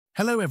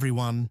Hello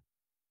everyone,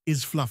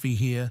 is Fluffy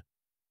here,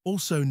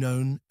 also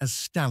known as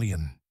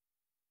Stallion.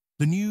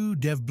 The new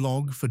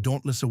devblog for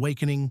Dauntless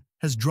Awakening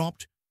has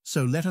dropped,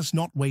 so let us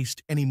not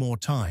waste any more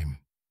time.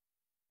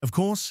 Of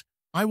course,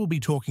 I will be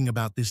talking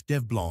about this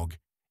devblog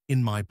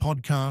in my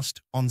podcast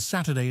on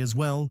Saturday as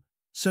well,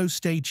 so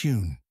stay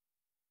tuned.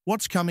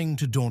 What's coming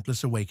to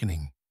Dauntless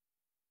Awakening?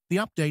 The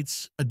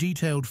updates are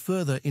detailed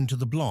further into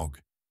the blog,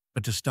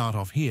 but to start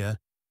off here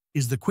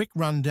is the quick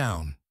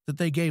rundown that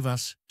they gave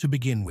us to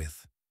begin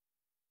with.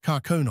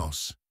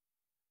 Karkonos,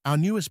 our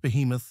newest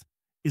behemoth,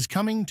 is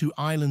coming to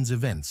Islands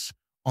events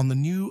on the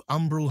new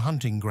Umbral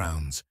Hunting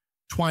Grounds,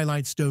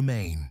 Twilight's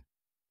Domain.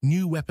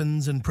 New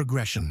weapons and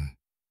progression.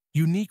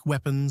 Unique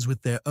weapons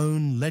with their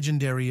own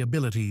legendary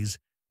abilities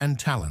and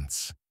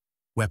talents.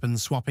 Weapon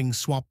swapping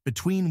swap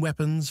between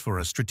weapons for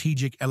a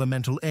strategic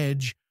elemental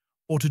edge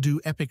or to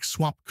do epic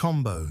swap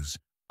combos,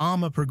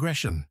 armor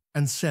progression,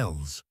 and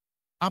cells.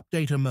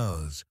 Update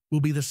amours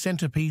will be the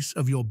centerpiece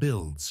of your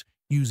builds,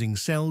 using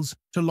cells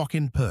to lock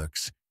in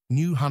perks,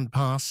 new Hunt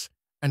Pass,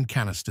 and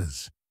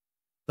Canisters.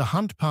 The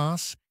Hunt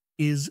Pass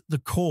is the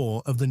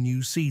core of the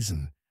new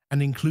season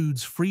and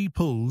includes free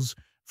pulls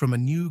from a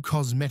new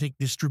cosmetic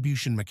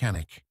distribution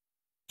mechanic.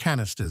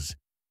 Canisters,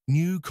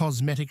 new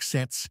cosmetic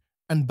sets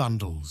and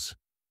bundles.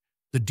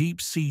 The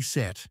Deep Sea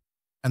set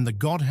and the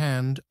God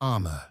Hand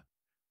armor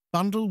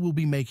bundle will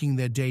be making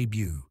their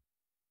debut.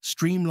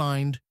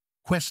 Streamlined,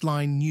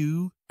 questline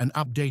new and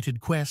updated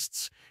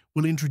quests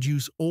will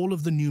introduce all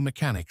of the new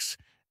mechanics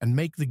and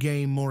make the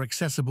game more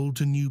accessible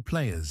to new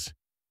players.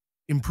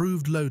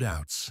 Improved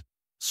loadouts.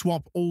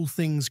 Swap all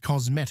things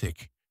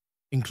cosmetic,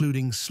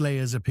 including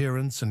Slayer's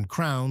appearance and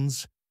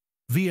crowns,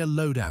 via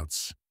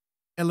loadouts.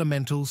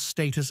 Elemental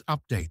status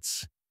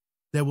updates.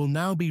 There will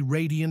now be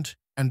Radiant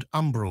and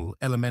Umbral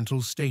elemental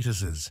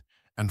statuses,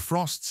 and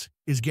Frost's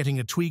is getting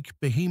a tweak.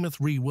 Behemoth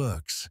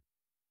reworks.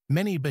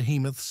 Many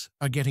behemoths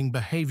are getting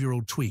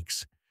behavioral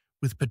tweaks,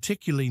 with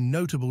particularly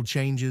notable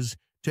changes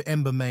to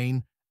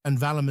Embermane and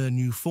Valamir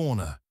new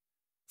fauna.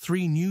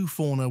 3 new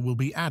fauna will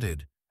be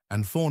added,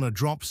 and fauna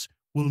drops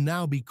will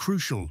now be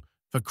crucial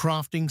for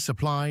crafting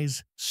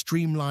supplies.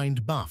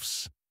 Streamlined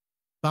buffs.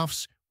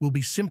 Buffs will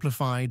be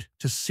simplified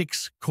to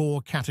 6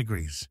 core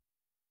categories.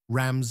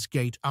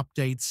 Ramsgate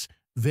updates.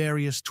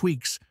 Various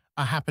tweaks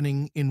are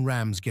happening in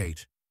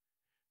Ramsgate.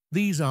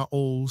 These are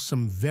all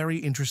some very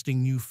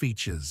interesting new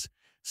features,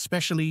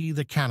 especially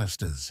the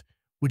canisters,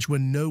 which were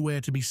nowhere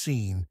to be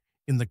seen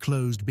in the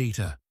closed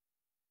beta.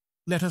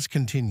 Let us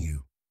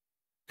continue.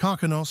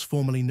 Karkonos,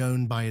 formerly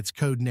known by its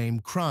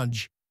codename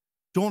Crudge,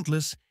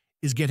 Dauntless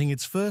is getting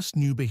its first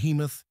new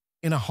behemoth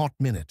in a hot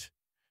minute,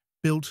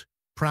 built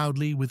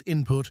proudly with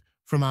input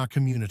from our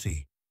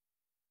community.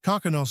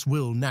 Karkonos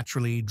will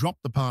naturally drop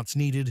the parts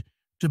needed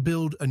to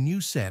build a new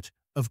set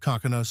of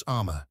Karkonos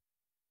armor.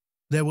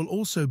 There will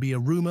also be a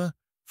rumor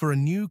for a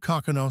new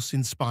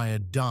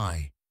Karkonos-inspired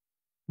die.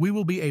 We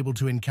will be able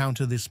to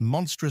encounter this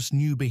monstrous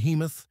new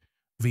behemoth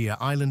via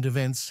island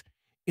events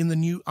in the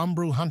new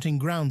Umbral Hunting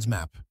Grounds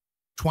map,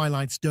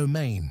 Twilight's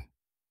Domain.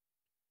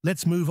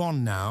 Let's move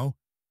on now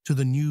to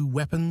the new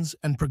weapons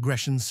and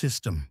progression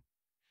system.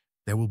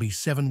 There will be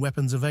 7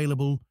 weapons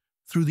available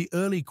through the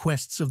early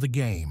quests of the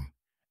game,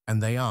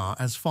 and they are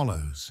as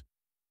follows: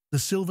 the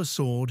Silver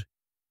Sword,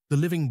 the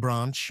Living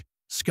Branch,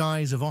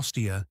 Skies of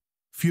Ostia,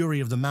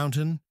 Fury of the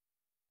Mountain,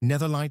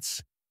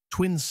 Netherlights,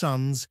 Twin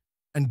Suns,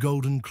 and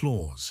Golden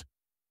Claws.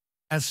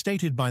 As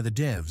stated by the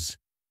devs,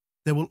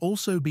 there will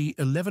also be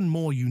 11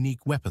 more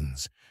unique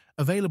weapons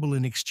available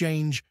in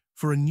exchange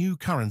for a new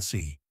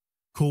currency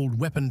called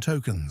weapon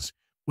tokens,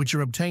 which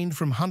are obtained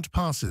from hunt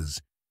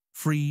passes,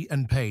 free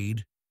and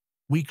paid,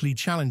 weekly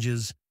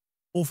challenges,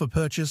 or for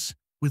purchase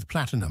with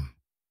platinum.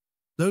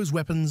 Those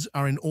weapons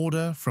are in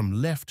order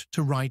from left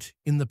to right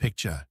in the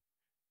picture.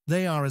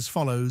 They are as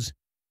follows: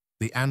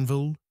 the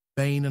Anvil,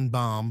 Bane and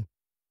Balm,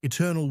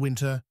 Eternal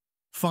Winter,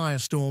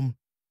 Firestorm,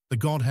 the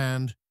God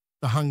Hand,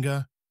 the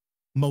Hunger,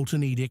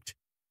 Molten Edict,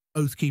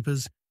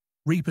 Oathkeepers,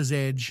 Reaper's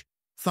Edge,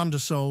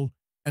 Thundersoul,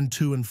 and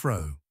To and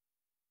Fro.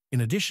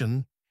 In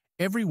addition,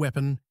 every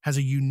weapon has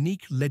a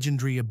unique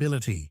legendary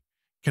ability,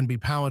 can be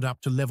powered up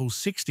to level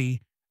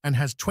 60, and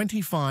has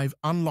 25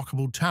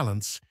 unlockable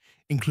talents,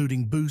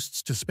 including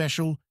boosts to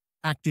special,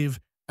 active,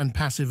 and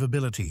passive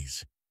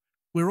abilities.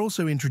 We're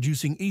also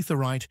introducing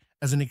Aetheryte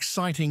as an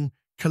exciting,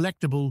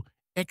 collectible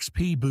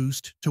XP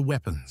boost to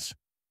weapons.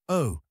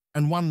 Oh,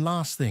 and one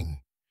last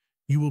thing.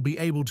 You will be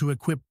able to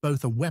equip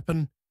both a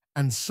weapon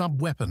and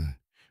sub-weapon,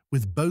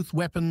 with both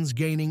weapons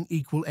gaining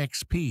equal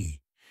XP.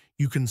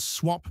 You can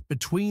swap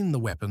between the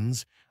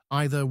weapons,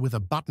 either with a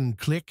button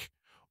click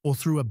or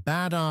through a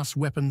badass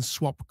weapon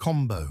swap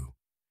combo.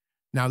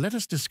 Now let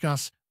us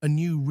discuss a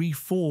new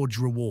Reforge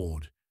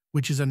reward,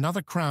 which is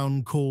another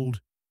crown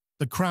called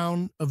the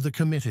Crown of the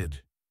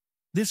Committed.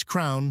 This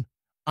crown,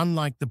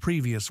 unlike the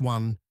previous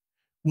one,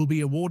 will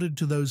be awarded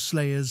to those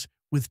slayers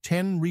with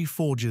 10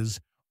 Reforges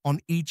on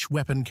each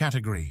weapon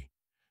category.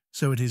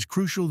 So it is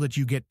crucial that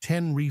you get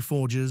 10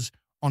 Reforges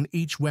on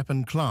each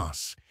weapon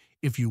class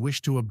if you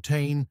wish to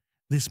obtain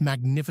this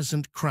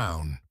magnificent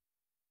crown.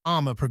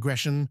 armor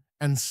progression,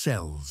 and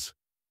cells.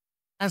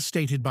 As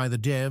stated by the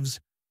devs,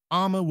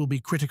 armor will be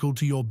critical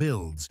to your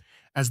builds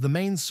as the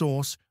main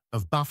source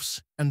of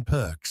buffs and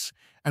perks,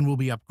 and will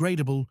be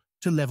upgradable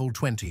to level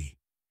 20.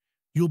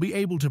 You'll be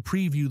able to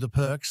preview the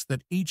perks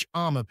that each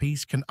armor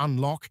piece can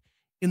unlock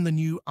in the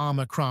new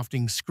armor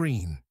crafting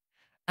screen.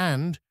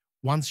 And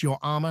once your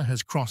armor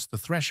has crossed the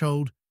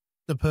threshold,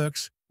 the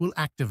perks will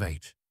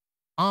activate.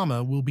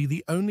 Armor will be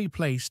the only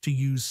place to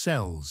use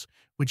cells,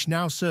 which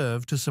now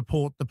serve to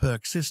support the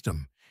perk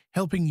system,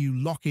 helping you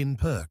lock in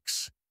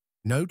perks.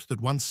 Note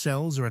that once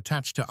cells are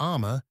attached to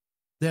armor,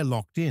 they're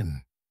locked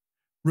in.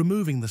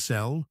 Removing the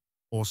cell,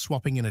 or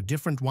swapping in a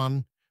different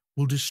one,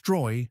 will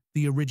destroy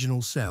the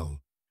original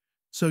cell.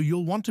 So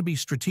you'll want to be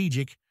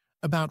strategic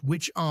about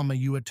which armor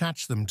you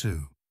attach them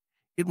to.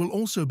 It will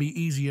also be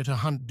easier to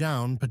hunt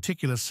down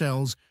particular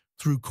cells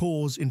through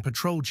cores in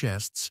patrol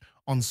chests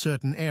on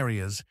certain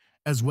areas,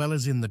 as well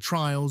as in the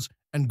Trials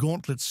and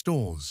Gauntlet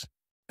stores.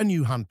 A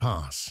new Hunt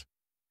Pass.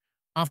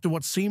 After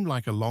what seemed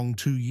like a long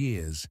 2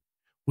 years,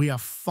 we are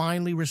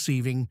finally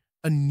receiving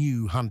a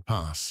new Hunt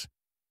Pass.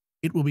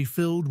 It will be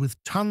filled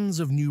with tons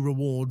of new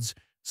rewards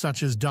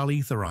such as dull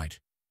aetherite,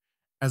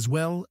 as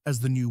well as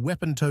the new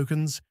weapon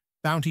tokens,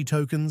 bounty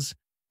tokens,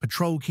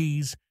 patrol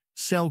keys,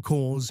 cell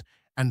cores,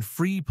 and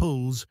free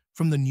pulls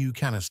from the new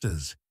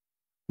canisters,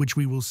 which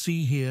we will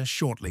see here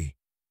shortly.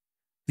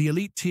 The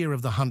elite tier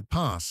of the Hunt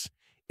Pass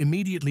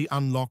immediately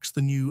unlocks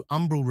the new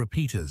Umbral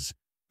repeaters,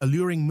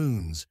 alluring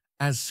moons,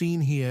 as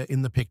seen here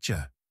in the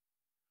picture.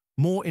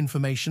 More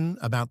information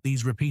about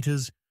these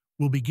repeaters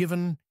will be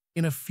given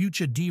in a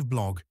future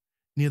Devblog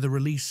near the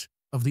release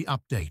of the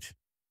update.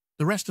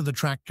 The rest of the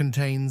track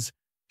contains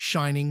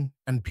Shining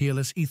and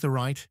Peerless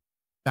Aetherite,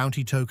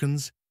 bounty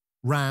tokens,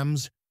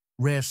 rams,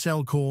 rare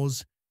cell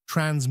cores,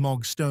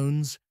 transmog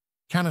stones,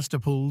 canister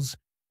pulls,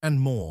 and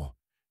more,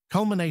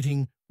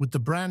 culminating with the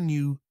brand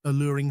new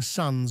Alluring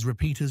Suns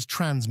Repeaters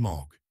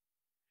Transmog.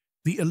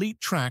 The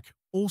Elite track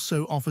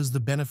also offers the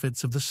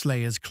benefits of the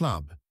Slayers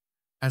Club,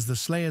 as the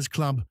Slayers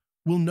Club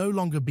will no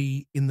longer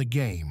be in the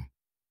game.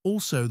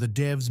 Also, the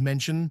devs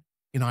mention,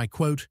 and I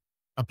quote,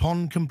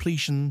 "Upon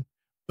completion,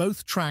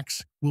 both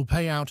tracks will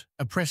pay out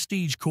a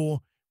prestige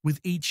core with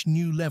each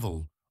new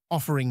level,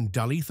 offering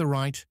dull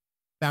aetherite,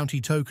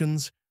 bounty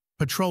tokens,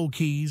 patrol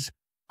keys,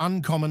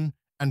 uncommon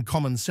and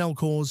common cell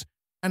cores,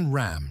 and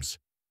rams,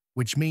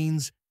 which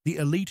means the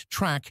Elite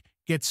track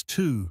gets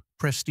 2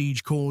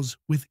 prestige cores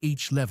with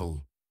each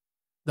level.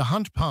 The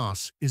Hunt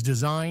Pass is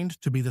designed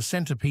to be the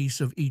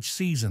centerpiece of each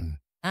season,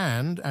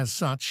 and, as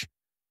such,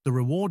 the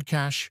reward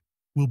cache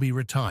will be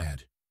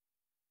retired.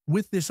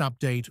 With this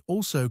update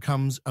also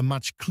comes a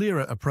much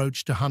clearer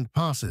approach to Hunt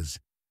Passes.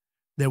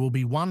 There will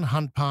be 1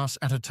 Hunt Pass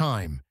at a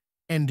time,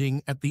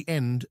 ending at the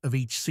end of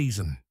each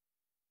season.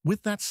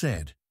 With that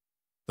said,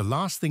 the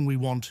last thing we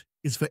want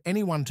is for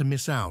anyone to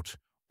miss out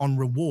on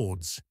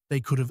rewards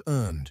they could have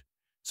earned,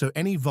 so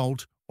any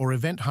Vault or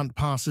Event Hunt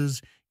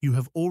Passes you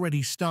have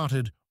already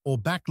started or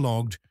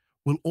backlogged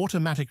will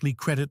automatically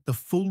credit the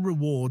full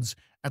rewards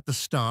at the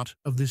start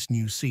of this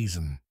new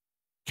season.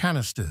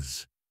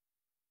 Canisters.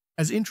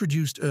 As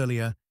introduced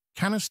earlier,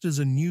 canisters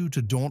are new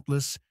to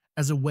Dauntless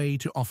as a way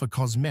to offer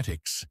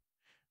cosmetics.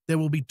 There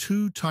will be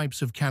 2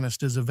 types of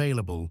canisters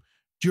available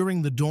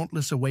during the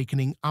Dauntless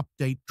Awakening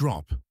update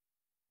drop.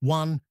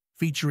 One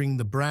featuring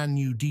the brand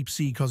new Deep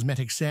Sea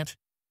cosmetic set,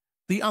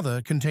 the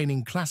other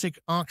containing classic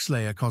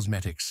Arkslayer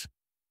cosmetics.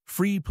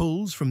 Free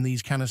pulls from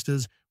these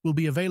canisters will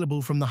be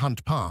available from the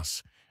Hunt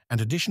Pass, and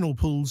additional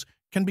pulls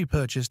can be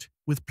purchased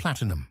with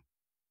Platinum.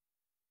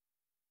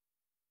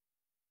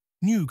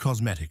 New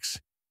cosmetics.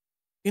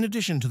 In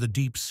addition to the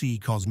Deep Sea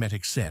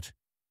cosmetic set,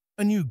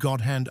 a new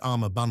Godhand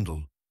Armor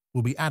bundle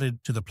will be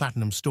added to the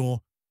Platinum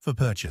store for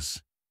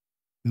purchase.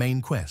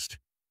 Main Quest.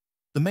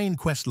 The main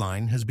quest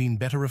line has been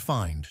better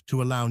refined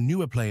to allow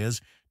newer players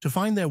to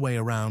find their way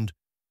around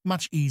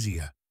much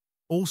easier.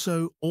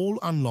 Also, all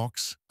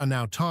unlocks are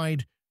now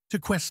tied to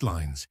quest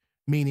lines,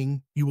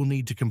 meaning you will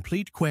need to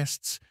complete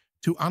quests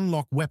to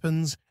unlock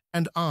weapons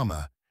and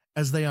armor,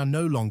 as they are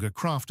no longer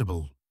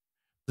craftable.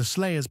 The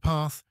Slayer's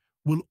Path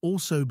will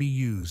also be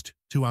used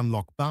to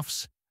unlock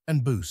buffs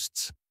and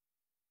boosts.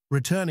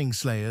 Returning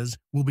Slayers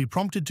will be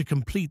prompted to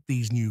complete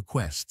these new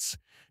quests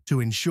to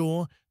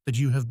ensure that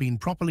you have been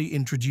properly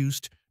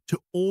introduced to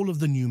all of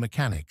the new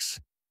mechanics.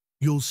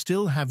 You'll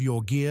still have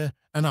your gear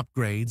and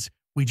upgrades,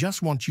 we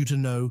just want you to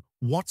know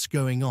what's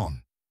going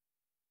on.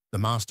 The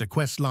Master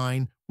Quest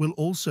line will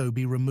also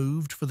be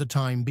removed for the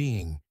time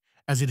being,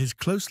 as it is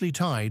closely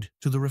tied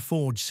to the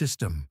Reforge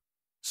system.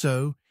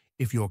 So,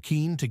 if you're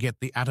keen to get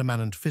the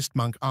Adamant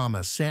Fistmonk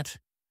armor set,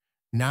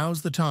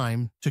 now's the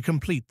time to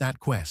complete that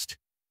quest.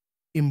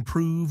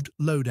 Improved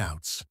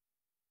Loadouts.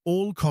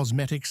 All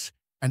cosmetics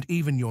and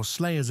even your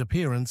Slayer's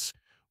appearance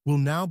will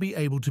now be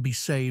able to be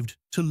saved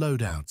to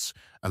Loadouts,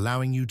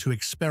 allowing you to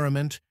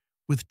experiment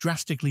with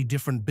drastically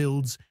different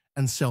builds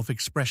and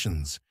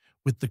self-expressions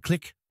with the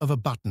click of a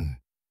button.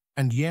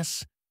 And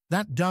yes,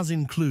 that does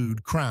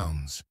include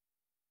crowns.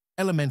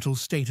 Elemental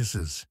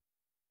statuses.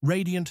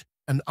 Radiant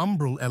and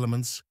Umbral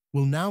elements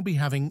will now be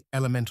having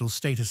elemental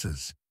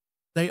statuses.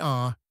 They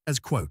are, as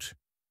quote,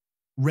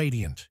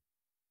 Radiant.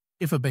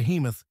 If a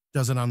behemoth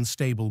does an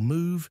unstable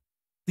move,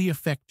 the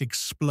effect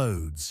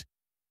explodes,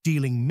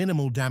 dealing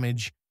minimal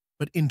damage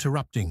but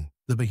interrupting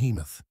the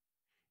behemoth.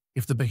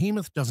 If the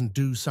behemoth doesn't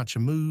do such a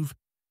move,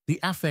 the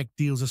affect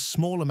deals a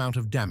small amount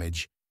of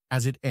damage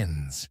as it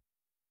ends.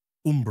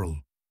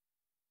 Umbral.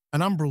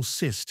 An umbral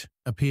cyst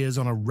appears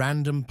on a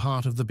random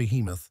part of the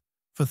behemoth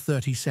for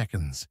 30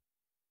 seconds.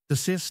 The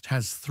cyst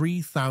has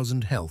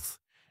 3,000 health,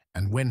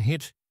 and when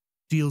hit,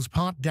 deals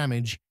part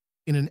damage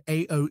in an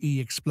AoE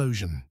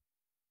explosion.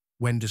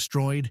 When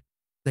destroyed,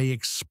 they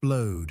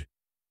explode,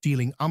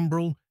 dealing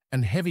umbral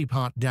and heavy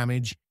part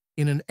damage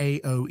in an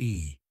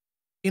AoE.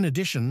 In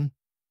addition,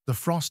 the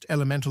frost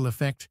elemental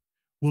effect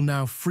will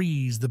now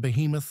freeze the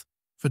behemoth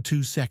for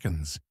 2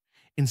 seconds,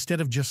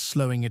 instead of just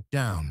slowing it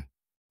down.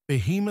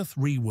 Behemoth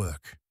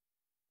Rework.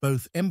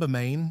 Both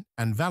Embermane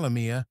and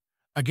Valamir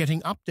are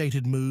getting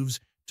updated moves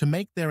to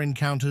make their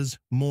encounters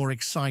more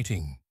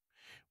exciting,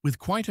 with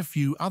quite a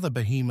few other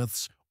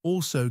behemoths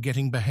also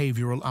getting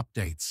behavioral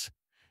updates.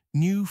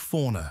 New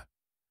Fauna.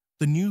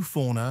 The new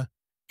Fauna,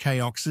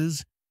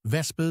 Chaoxes,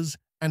 Vespers,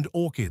 and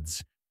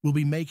Orchids will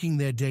be making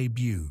their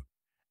debut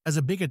as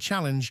a bigger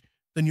challenge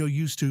than you're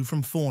used to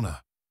from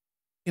Fauna.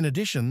 In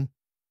addition,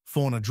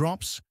 Fauna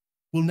drops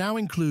will now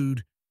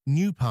include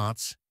new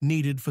parts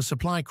needed for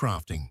supply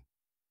crafting.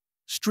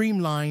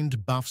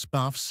 Streamlined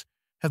buffs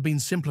have been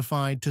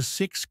simplified to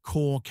 6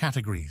 core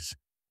categories: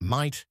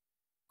 might,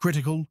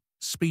 critical,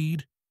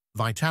 speed,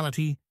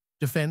 vitality,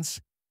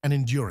 defense, and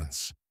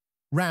endurance.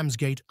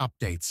 Ramsgate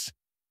updates.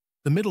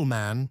 The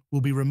middleman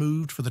will be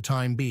removed for the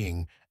time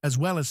being, as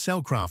well as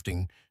cell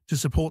crafting to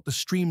support the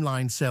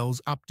Streamlined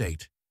cells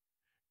update.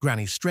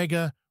 Granny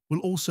Strega will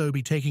also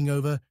be taking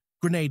over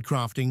grenade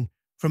crafting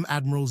from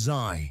Admiral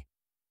Zai.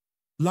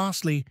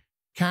 Lastly,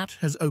 Kat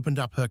has opened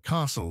up her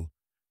castle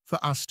for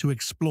us to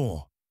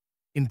explore,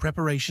 in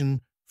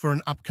preparation for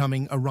an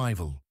upcoming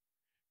arrival.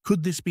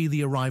 Could this be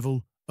the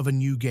arrival of a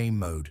new game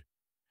mode?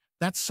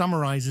 That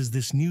summarizes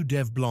this new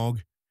dev blog.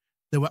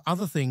 There were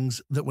other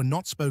things that were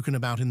not spoken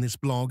about in this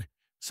blog,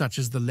 such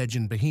as the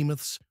legend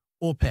behemoths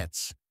or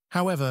pets.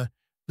 However,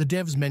 the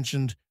devs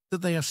mentioned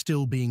that they are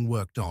still being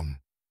worked on.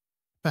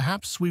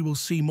 Perhaps we will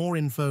see more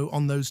info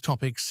on those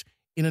topics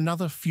in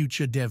another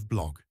future dev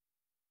blog.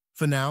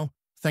 For now,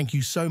 thank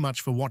you so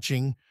much for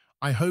watching.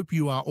 I hope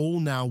you are all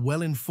now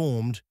well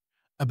informed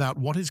about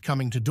what is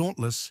coming to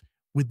Dauntless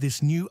with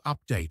this new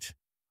update.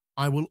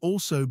 I will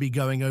also be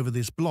going over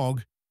this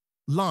blog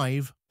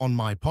live on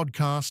my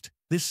podcast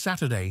this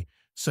Saturday,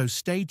 so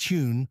stay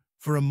tuned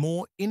for a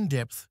more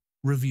in-depth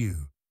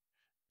review.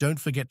 Don't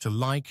forget to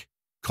like,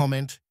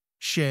 comment,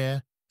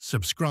 share,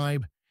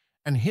 subscribe,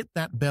 and hit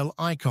that bell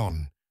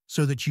icon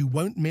so that you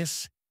won't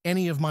miss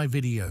any of my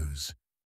videos.